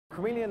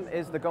Chromeleon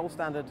is the gold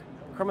standard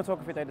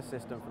chromatography data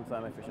system from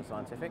Thermo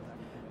Scientific,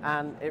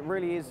 and it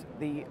really is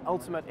the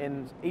ultimate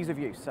in ease of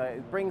use. So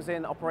it brings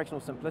in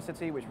operational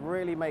simplicity, which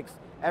really makes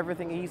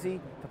everything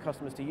easy for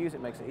customers to use.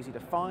 It makes it easy to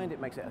find,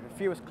 it makes it the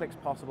fewest clicks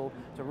possible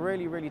to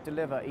really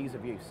deliver ease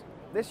of use.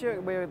 This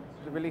year we're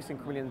releasing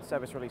Chromeleon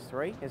Service Release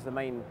 3 is the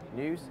main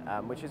news,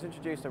 which has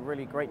introduced a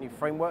really great new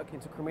framework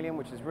into Chromeleon,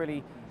 which is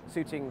really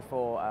suiting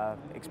for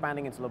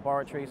expanding into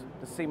laboratories,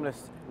 the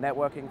seamless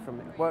networking from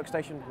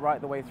workstation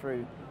right the way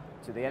through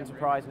to the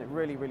enterprise, and it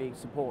really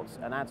supports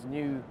and adds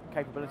new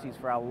capabilities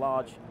for our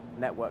large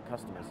network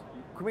customers.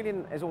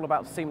 Chromeleon is all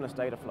about seamless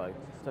data flow.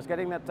 So it's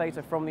getting that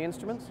data from the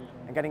instruments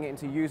and getting it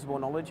into usable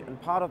knowledge, and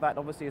part of that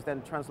obviously is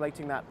then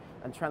translating that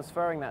and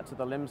transferring that to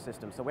the LIMS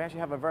system. So we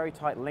actually have a very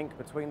tight link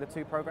between the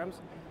two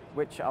programs,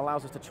 which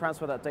allows us to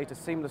transfer that data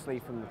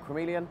seamlessly from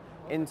Chromeleon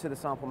into the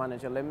Sample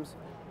Manager LIMS,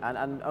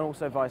 and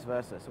also vice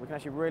versa. So we can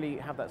actually really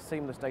have that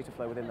seamless data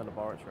flow within the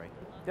laboratory.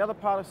 The other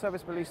part of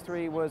Service Release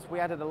 3 was we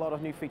added a lot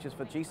of new features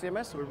for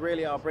GCMS. So we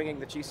really are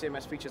bringing the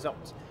GCMS features up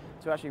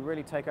to actually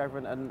really take over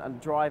and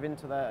drive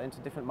into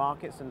different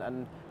markets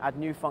and add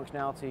new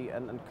functionality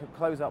and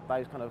close up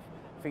those kind of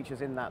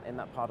features in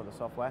that part of the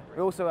software.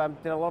 We also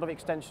did a lot of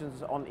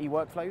extensions on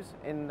e-workflows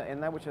in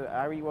there, which are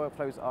our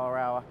e-workflows are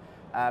our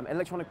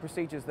electronic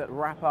procedures that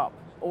wrap up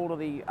all of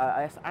the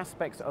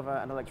aspects of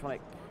an electronic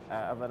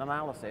of an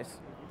analysis,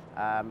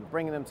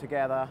 bringing them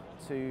together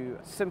to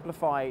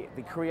simplify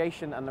the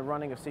creation and the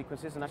running of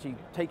sequences and actually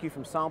take you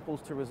from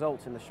samples to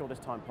results in the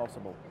shortest time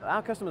possible.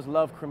 Our customers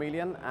love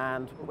Chromeleon,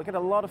 and we get a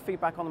lot of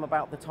feedback on them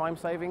about the time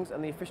savings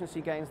and the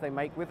efficiency gains they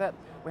make with it.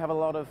 We have a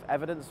lot of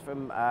evidence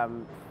from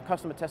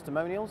customer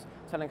testimonials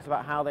telling us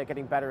about how they're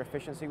getting better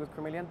efficiency with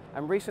Chromeleon.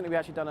 And recently we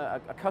actually done a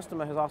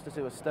customer has asked us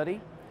to do a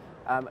study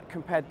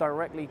compared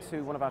directly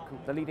to one of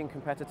the leading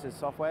competitors'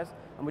 softwares,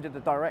 and we did a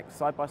direct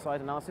side-by-side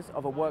analysis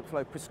of a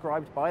workflow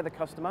prescribed by the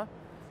customer,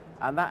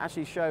 and that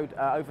actually showed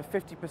over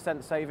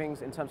 50%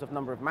 savings in terms of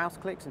number of mouse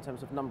clicks, in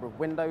terms of number of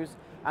windows,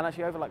 and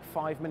actually over like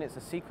 5 minutes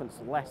a sequence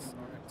less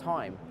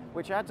time,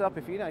 which adds up.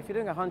 If you're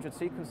doing 100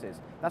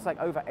 sequences, that's like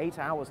over 8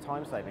 hours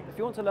time saving. If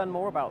you want to learn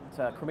more about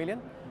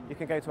Chromeleon, you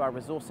can go to our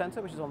resource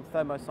center, which is on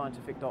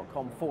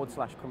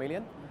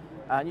thermoscientific.com/Chromeleon.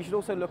 And you should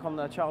also look on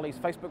Charlie's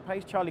Facebook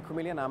page, Charlie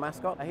Chromeleon, our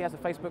mascot. He has a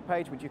Facebook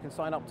page which you can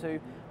sign up to.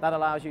 That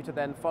allows you to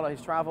then follow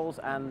his travels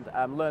and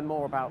learn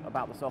more about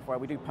the software.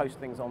 We do post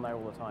things on there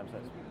all the time, so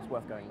it's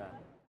worth going there.